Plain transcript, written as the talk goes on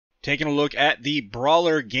taking a look at the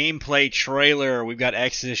Brawler gameplay trailer. We've got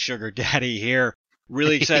X's Sugar Daddy here.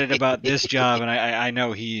 Really excited about this job, and I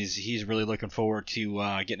know he's really looking forward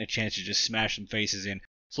to getting a chance to just smash some faces in.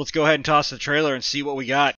 So let's go ahead and toss the trailer and see what we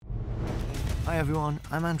got. Hi everyone,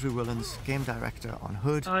 I'm Andrew Willens, Game Director on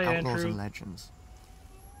Hood, Hi, Outlaws Andrew. and Legends.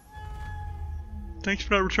 Thanks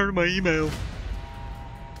for not returning my email.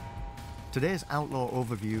 Today's Outlaw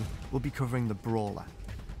overview will be covering the Brawler,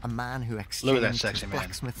 a man who Look at that exchanged sexy his man.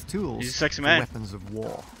 blacksmith tools He's a sexy for man. weapons of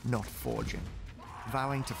war, not forging,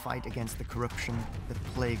 vowing to fight against the corruption that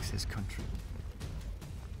plagues his country.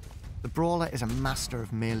 The Brawler is a master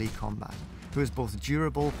of melee combat, who is both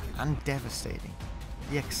durable and devastating.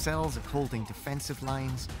 He excels at holding defensive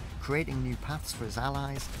lines, creating new paths for his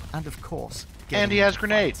allies, and of course, getting And he has into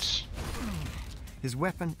grenades. fights. His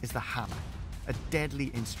weapon is the hammer, a deadly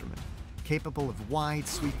instrument capable of wide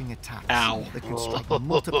sweeping attacks Ow. that can strike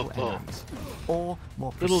multiple enemies, or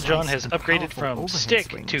more Little John precise has and upgraded powerful from overhead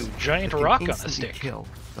stick swings to giant that can rock on a instantly stick. kill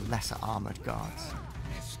the lesser armored guards.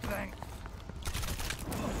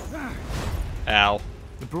 Ow.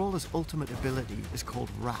 The Brawler's ultimate ability is called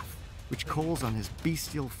Wrath, which calls on his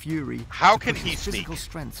bestial fury How to can push he his speak? physical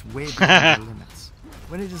strengths way beyond the limits.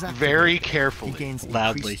 When it is Very activated, carefully. he gains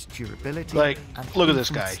Loudly. increased durability Like, and look at this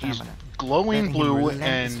infinite guy. He's stamina, glowing letting him blue relentlessly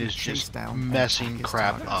and is chase just down and messing attack his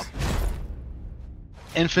crap up. targets.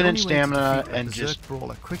 The Infinite only way to stamina defeat a and berserk just...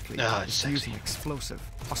 Brawler quickly Ah, is it's to use sexy. an explosive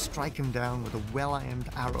or strike him down with a well-aimed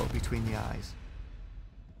arrow between the eyes.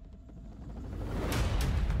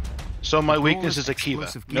 So my The weakness Brawler's is a Kiva.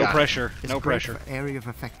 explosive No gear pressure. is No great pressure. for area of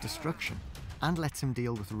effect destruction and lets him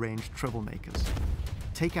deal with ranged troublemakers.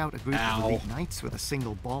 Take out a group Ow. of elite knights with a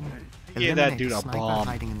single bomb, Give that eliminate dude a a sniper bomb.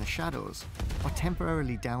 hiding in the shadows, or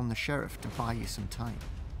temporarily down the sheriff to buy you some time.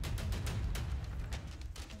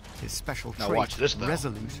 His special Now trait, watch this, though.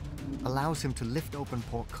 Resolute, allows him to lift open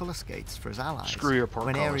portcullis gates for his allies Screw your when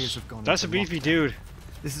portcullis. areas have gone That's a into beefy lockdown. dude.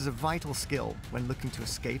 This is a vital skill when looking to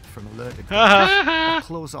escape from alerted Ha guards or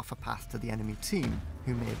close off a path to the enemy team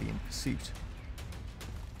who may be in pursuit.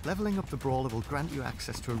 Leveling up the Brawler will grant you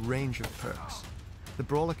access to a range of perks. The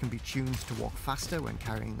Brawler can be tuned to walk faster when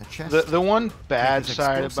carrying the chest. The one bad his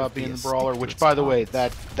side explosive about being be a the Brawler, stick to which its by the way,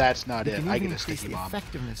 targets. that's not You it. can I even get a increase sticky the bomb.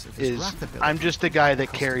 effectiveness of his Is wrath ability I'm just the guy that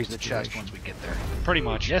custom carries the chest duration. once we get there. Pretty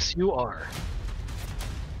much. Yes, you are.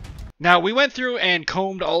 Now, we went through and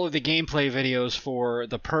combed all of the gameplay videos for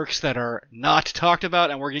the perks that are not talked about,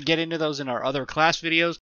 and we're going to get into those in our other class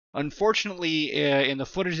videos. Unfortunately, in the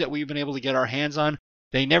footage that we've been able to get our hands on,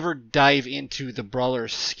 they never dive into the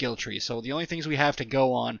Brawler's skill tree, so the only things we have to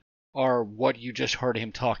go on are what you just heard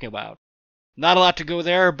him talking about. Not a lot to go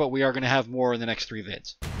there, but we are going to have more in the next 3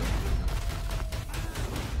 vids.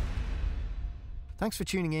 Thanks for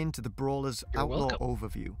tuning in to the Brawler's You're Outlaw welcome.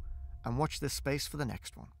 overview, and watch this space for the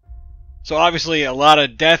next one. So obviously, a lot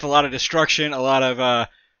of death, a lot of destruction, a lot of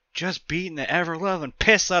just beating the ever-loving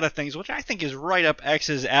piss out of things, which I think is right up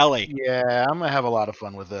X's alley. Yeah, I'm gonna have a lot of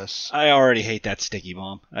fun with this. I already hate that sticky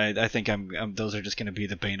bomb. I think those are just going to be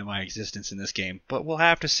the bane of my existence in this game, but we'll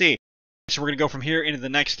have to see. So we're going to go from here into the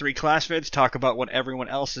next 3 class vids, talk about what everyone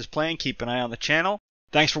else is playing, keep an eye on the channel.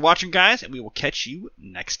 Thanks for watching, guys, and we will catch you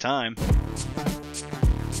next time.